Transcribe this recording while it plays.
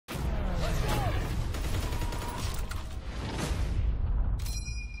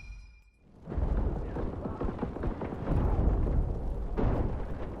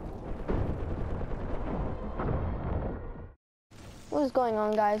What is going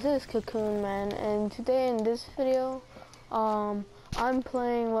on, guys? This is Cocoon Man, and today in this video, I'm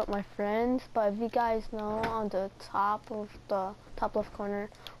playing with my friends. But if you guys know, on the top left corner,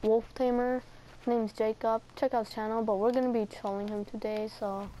 Wolf Tamer, his name's Jacob. Check out his channel. But we're gonna be trolling him today,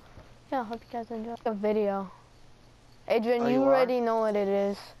 so yeah, hope you guys enjoy the video. Adrian, you already know what it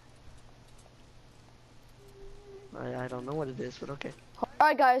is. I don't know what it is, but okay.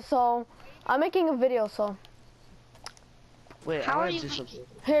 Alright, guys. So I'm making a video. So wait, how I are want you? to do something.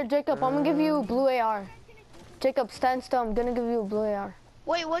 Here, Jacob, I'm gonna give you a blue AR. Jacob, stand still. I'm gonna give you a blue AR.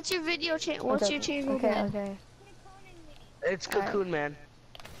 Wait, what's your video channel? What's your channel? Okay, okay. It's Cocoon Man.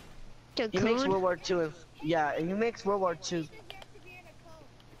 Cocoon? He makes World War II. Yeah, and he makes World War II.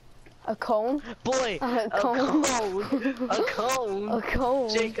 A cone? Boy, a cone. cone. A cone. A cone.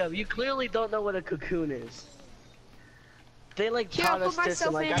 Jacob, you clearly don't know what a cocoon is. They like Here, taught I'll us put this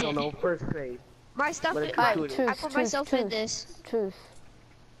in myself like, in I don't it. know, first grade. My stuff What a in cocoon is. I put myself in this. Truth.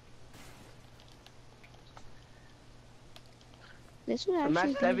 This would actually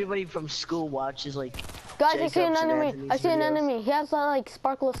Imagine be... everybody from school watches like Guys, I see an Jacob's and enemy. Anthony's I see an videos. enemy. He has that like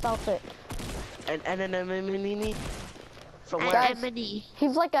sparkless outfit. And enemy from where? Guys, Emily.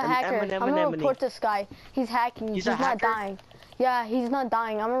 he's like a hacker. I'm gonna Emily. report this guy. He's hacking. He's He's a not hacker? dying. Yeah, he's not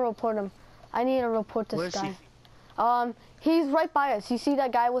dying. I'm gonna report him. I need to report this Where is guy. He's right by us. You see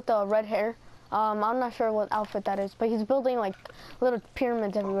that guy with the red hair? I'm not sure what outfit that is, but he's building like little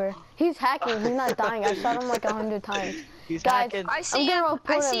pyramids everywhere. He's hacking. He's not dying. I shot him like 100 times. He's Guys, hacking. I see him.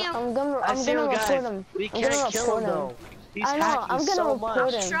 I see him. I'm gonna I see him, report guys. him. We I'm can't gonna kill report him him. though. He's I know. hacking I'm gonna so report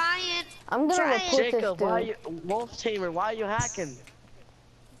much. him. Try it. I'm gonna Try report it. this Jacob, dude. why are you, Wolf Tamer, why are you hacking?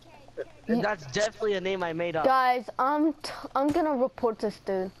 That's definitely a name I made up. Guys, I'm gonna report this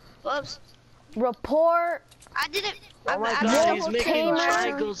dude. Whoops. Report. I didn't. Oh my I'm god, he's Wolf making Tamer.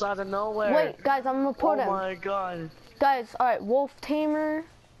 triangles out of nowhere. Wait, guys, I'm reporting. Oh my god. Guys, alright, Wolf Tamer,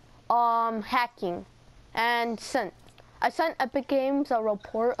 hacking, and sent. I sent Epic Games a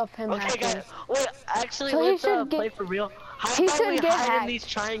report of him Okay, hacking. guys. Wait, actually, So he let's should play get- for real. How he about should we get hide in hacked. these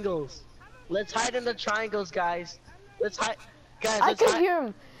triangles? Let's hide in the triangles, guys. Let's hide. Guys, I let's can hide. hear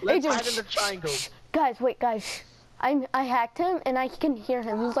him. Let's Adrian, hide in the triangles. Guys, wait, guys. I hacked him and I can hear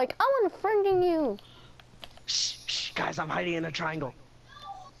him. He's like, I want to friend you. Shh, shh, guys, I'm hiding in a triangle.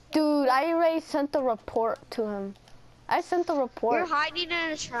 Dude, I already sent the report to him. I sent the report. You're hiding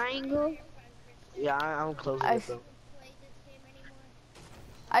in a triangle. Yeah, I'm closing it though.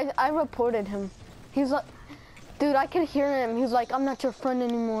 I reported him. He's like, dude, I can hear him. He's like, I'm not your friend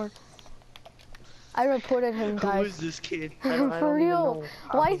anymore. I reported him, Who guys. is this kid? I don't For even real. know.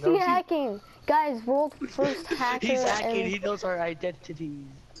 Why is he knows hacking? Guys, world first hacker. He's hacking. and- He knows our identities.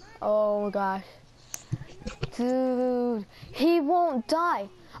 Oh gosh. Dude, he won't die.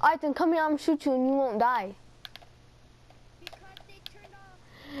 Alright, then come here, I'm gonna shoot you and you won't die.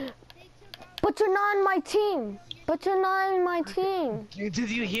 But you're not on my team. But you're not on my team. Did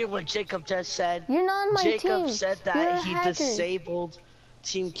you hear what Jacob just said? You're not on my Jacob team. said You're that a he hacker. disabled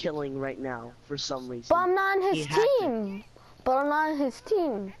team killing right now for some reason. But I'm not on He his hacked it. team. But I'm not on his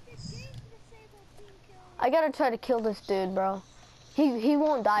team. I gotta try to kill this dude, bro. He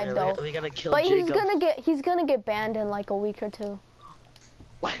won't die Yeah, though. we gotta kill But Jacob. he's gonna get banned in like a week or two.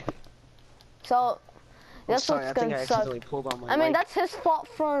 What? So that's Sorry, I what's think I gonna suck. accidentally pulled on my I mean, mic. that's his fault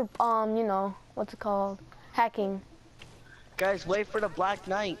for you know, what's it called? Hacking. Guys, wait for the Black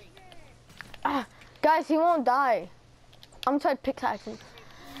Knight. Ah, guys, he won't die. I'm trying to pickaxe him.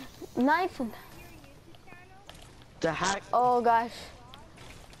 Knife him. The hack. Oh gosh.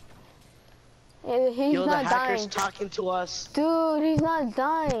 He's Yo, the not hacker's dying. talking to us. Dude, he's not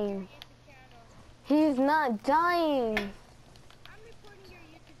dying. He's not dying.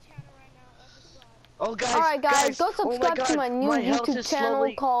 Oh, guys. Alright guys, go oh subscribe to my new health YouTube is channel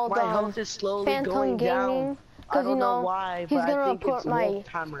slowly, called my health is slowly Phantom going Gaming. down. I Because don't you know, why, he's but I gonna think report it's my Wolf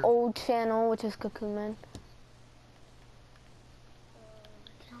Tamer. old channel, which is Cocoon Man.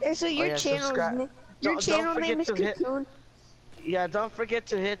 Yeah, so your yeah, channel subscribe. your Don't channel forget name is to hit- Cocoon. Yeah, don't forget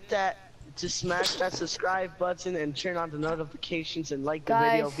to hit that, to smash that subscribe button and turn on the notifications and like the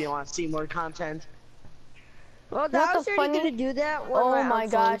video Guys. if you want to see more content. Well, What I the was already funny- gonna do that. When Oh my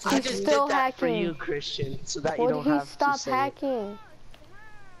gosh, I he's just still did that for hacking. you, Christian, so that you Would don't he have stop to say hacking?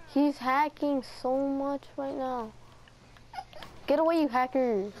 He's hacking so much right now. Get away, you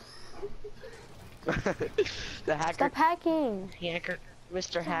hackers. it. The hacker. Stop hacking. Hacker.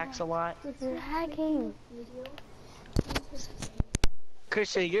 Mr. Hacks a lot. You're hacking.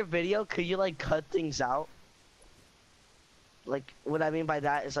 Christian, your video, could you like cut things out? Like, what I mean by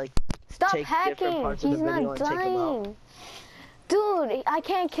that is like, Stop take different hacking. parts of He's the video not and take 'em out. dying. Dude, I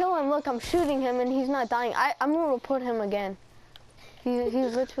can't kill him. Look, I'm shooting him and he's not dying. I'm gonna report him again.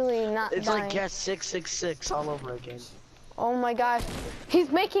 He's literally not It's dying. like guess 666 all over again. Oh my gosh. He's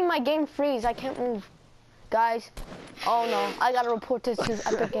making my game freeze. I can't move. Guys. Oh no. I gotta report this to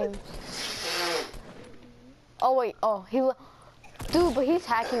Epic Games. Oh wait. Oh, dude, but he's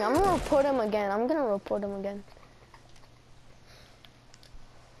hacking. I'm gonna report him again.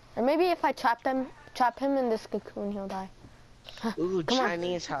 Or maybe if I trap him in this cocoon, he'll die. Ooh, Come on.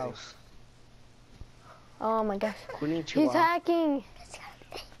 Chinese house. Oh my gosh. Konnichiwa. He's hacking.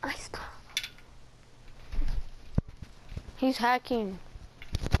 I stop. He's hacking.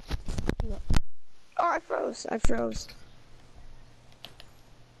 Oh, I froze.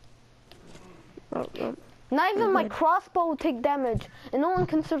 Oh, oh. Not even my crossbow will take damage, and no one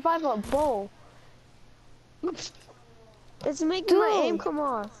can survive a bow. It's making my aim Dude. come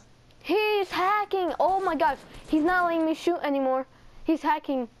off. He's hacking. Oh my gosh. He's not letting me shoot anymore. He's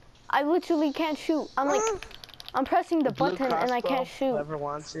hacking. I literally can't shoot. I'm pressing the Blue button and I crossbow, can't shoot. Whoever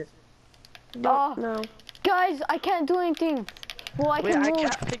wants it. Oh, No. guys, I can't do anything. Well, I Wait, can I move.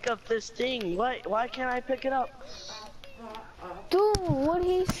 can't pick up this thing. Why can't I pick it up? Dude, would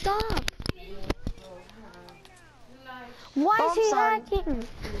he stop? Why Oh, is he I'm sorry. hacking?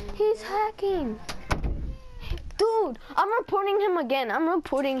 He's hacking. Dude, I'm reporting him again.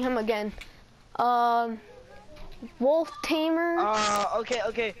 Wolf Tamer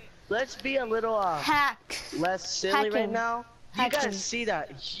Okay. Let's be a little hacks. less silly right Hacking. now. You Hacking. guys see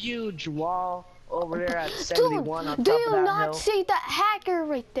that huge wall over there at Dude, 71 on do top you of that not hill? see that hacker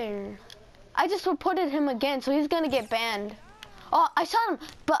right there? I just reported him again, so he's gonna get banned. Oh, I shot him,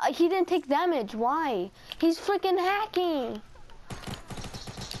 but he didn't take damage. Why? He's freaking hacking.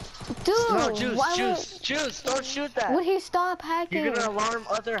 Dude, No, Juice, why don't shoot that. would he stop hacking? You're gonna alarm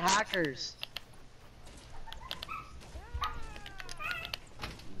other hackers.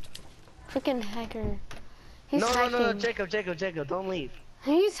 Freaking hacker. He's No, hacking. Jacob, don't leave.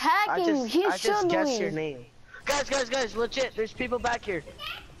 He's hacking. He I just should guessed your leave. name. Guys, legit, there's people back here.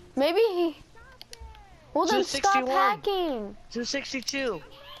 Maybe he. Well, then stop 261. hacking. 262.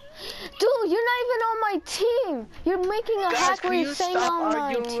 Dude, you're not even on my team. You're making a Guys, hack can where you you're saying stop on my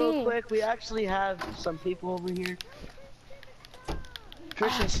arguing real team. quick? We actually have some people over here.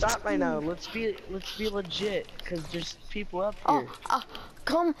 Christian, stop right now. Let's be legit, cause there's people up here.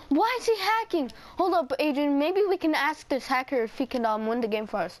 Come. Why is he hacking? Hold up, Adrian. Maybe we can ask this hacker if he can win the game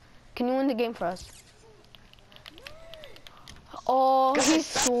for us. Can you win the game for us? Oh, Guys, he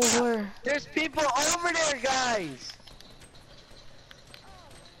stop. swore. There's people over there, guys.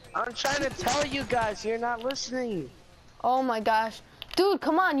 I'm trying to tell you guys, you're not listening. Oh my gosh. Dude,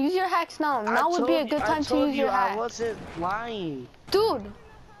 come on, use your hacks now. Now would be a good time to use your I hack. wasn't lying. Dude,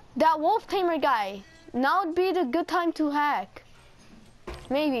 that wolf tamer guy. Now would be the good time to hack.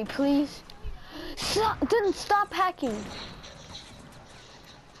 Maybe, please. Then stop hacking.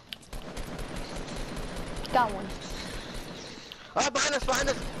 Got one. Oh, behind us.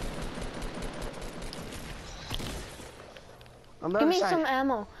 On the Give other me side. some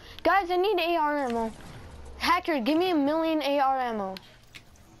ammo. Guys, I need AR ammo. Hacker, give me 1,000,000 AR ammo.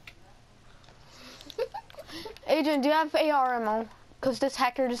 Adrian, do you have AR ammo? Because this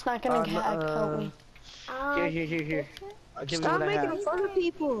hacker is not gonna help me. Here. I'll give you Stop what I have. making fun of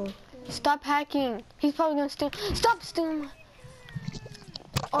people. Stop hacking. He's probably gonna steal. Stop stealing.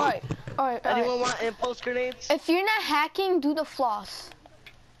 Alright. Anyone want impulse grenades? If you're not hacking, do the floss.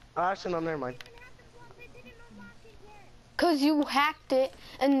 Oh, actually, no, never mind. Cause you hacked it,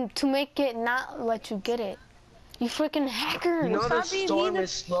 and to make it not let you get it. You freaking hacker. You know the Stop being storm mean.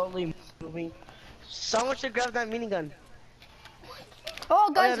 is slowly moving. Someone should grab that minigun. Oh Oh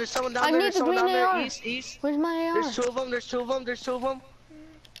yeah, guys, there's someone down I there. need There's the someone green down AR. there. East. Where's my AR? There's two of them.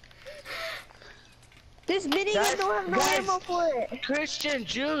 This minigun Guys, don't have no guys. ammo for it. Christian,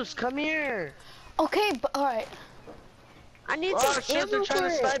 Juice, come here. Okay, but alright. I need Oh some shit, ammo they're trying for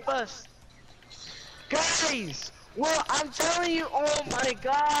to it. snipe us. Guys, well, I'm telling you, oh my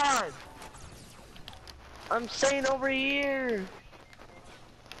god. I'm saying over here.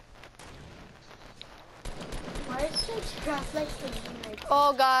 Why is it strapped like this?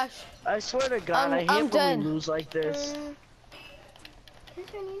 Oh gosh. I swear to God, I hate I'm when dead. we lose like this. Can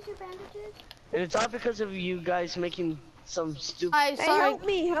you use your bandages? And it's all because of you guys making some stupid... Alright, Hey, sorry. help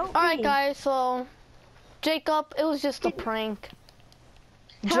me. Alright guys, so Jacob, it was just a prank.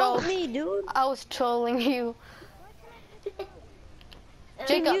 Help Joke. me, dude. I was trolling you. Can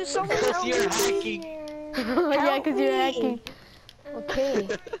Jacob. you someone Because help you're me? hacking. Yeah, cause you're me. hacking. Okay.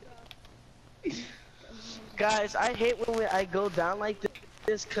 Guys, I hate when I go down like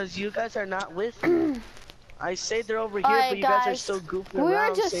this because you guys are not with me. I say they're over here, Alright, but you guys are guys. so goofy We were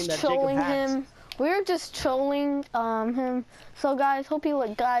around saying just that trolling Jacob hacks. him. we're just trolling him. So guys, hope you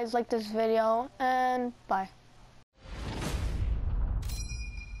guys like this video, and bye.